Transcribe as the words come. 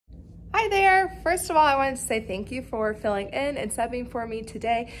Hi there. First of all, I wanted to say thank you for filling in and subbing for me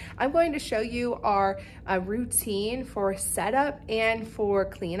today. I'm going to show you our routine for setup and for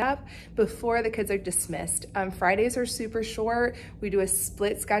cleanup before the kids are dismissed. Fridays are super short. We do a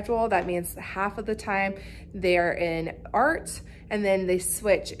split schedule. That means half of the time they're in art and then they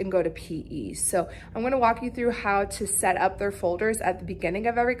switch and go to PE. So I'm going to walk you through how to set up their folders at the beginning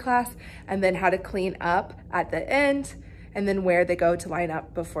of every class and then how to clean up at the end, and then where they go to line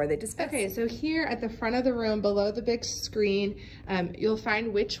up before they dismiss. Okay, so here at the front of the room, below the big screen, you'll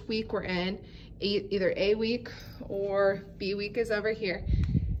find which week we're in. Either A week or B week is over here.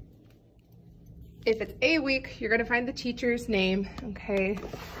 If it's A week, you're gonna find the teacher's name, okay?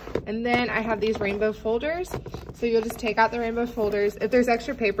 And then I have these rainbow folders. So you'll just take out the rainbow folders. If there's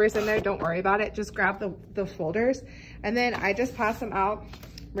extra papers in there, don't worry about it. Just grab the folders. And then I just pass them out,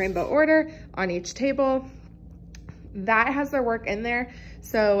 rainbow order, on each table. That has their work in there.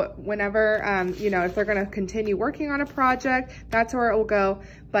 So whenever, if they're gonna continue working on a project, that's where it will go.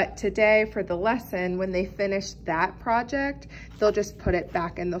 But today for the lesson, when they finish that project, they'll just put it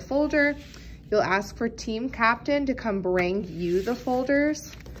back in the folder. You'll ask for team captain to come bring you the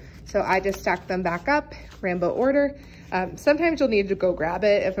folders. So I just stack them back up, rainbow order. Sometimes you'll need to go grab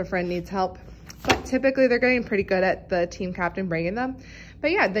it if a friend needs help, but typically they're getting pretty good at the team captain bringing them. But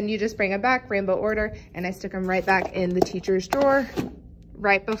yeah, then you just bring them back, rainbow order, and I stick them right back in the teacher's drawer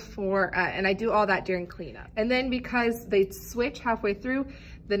right before, and I do all that during cleanup. And then because they switch halfway through,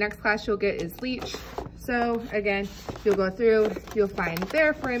 the next class you'll get is Leach. So again, you'll go through, you'll find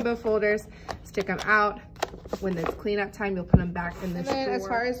their rainbow folders, stick them out. When it's cleanup time, you'll put them back in this drawer. And then as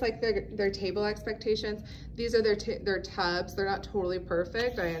far as like their table expectations, these are their tubs. They're not totally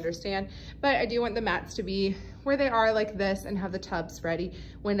perfect, I understand, but I do want the mats to be where they are like this and have the tubs ready.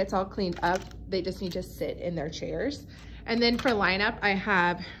 When it's all cleaned up, they just need to sit in their chairs. And then for lineup, I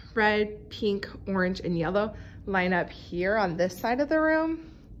have red, pink, orange, and yellow line up here on this side of the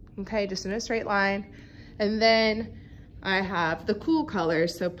room. Okay, just in a straight line. And then I have the cool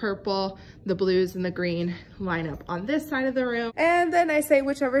colors, so purple, the blues, and the green line up on this side of the room. And then I say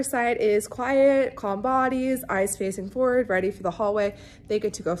whichever side is quiet, calm bodies, eyes facing forward, ready for the hallway, they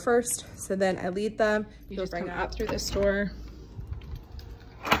get to go first. So then I lead them. You just come out through this door,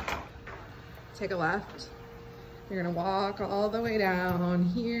 take a left. You're gonna walk all the way down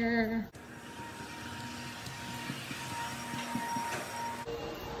here.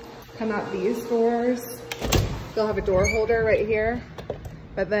 Come out these doors. You'll have a door holder right here,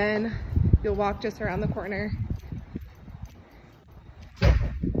 but then you'll walk just around the corner.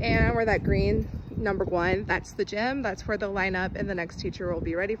 And where that green number 1, that's the gym. That's where they'll line up and the next teacher will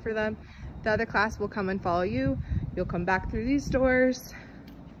be ready for them. The other class will come and follow you. You'll come back through these doors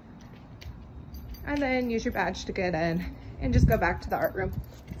and then use your badge to get in and just go back to the art room.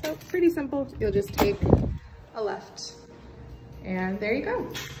 So pretty simple. You'll just take a left and there you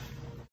go.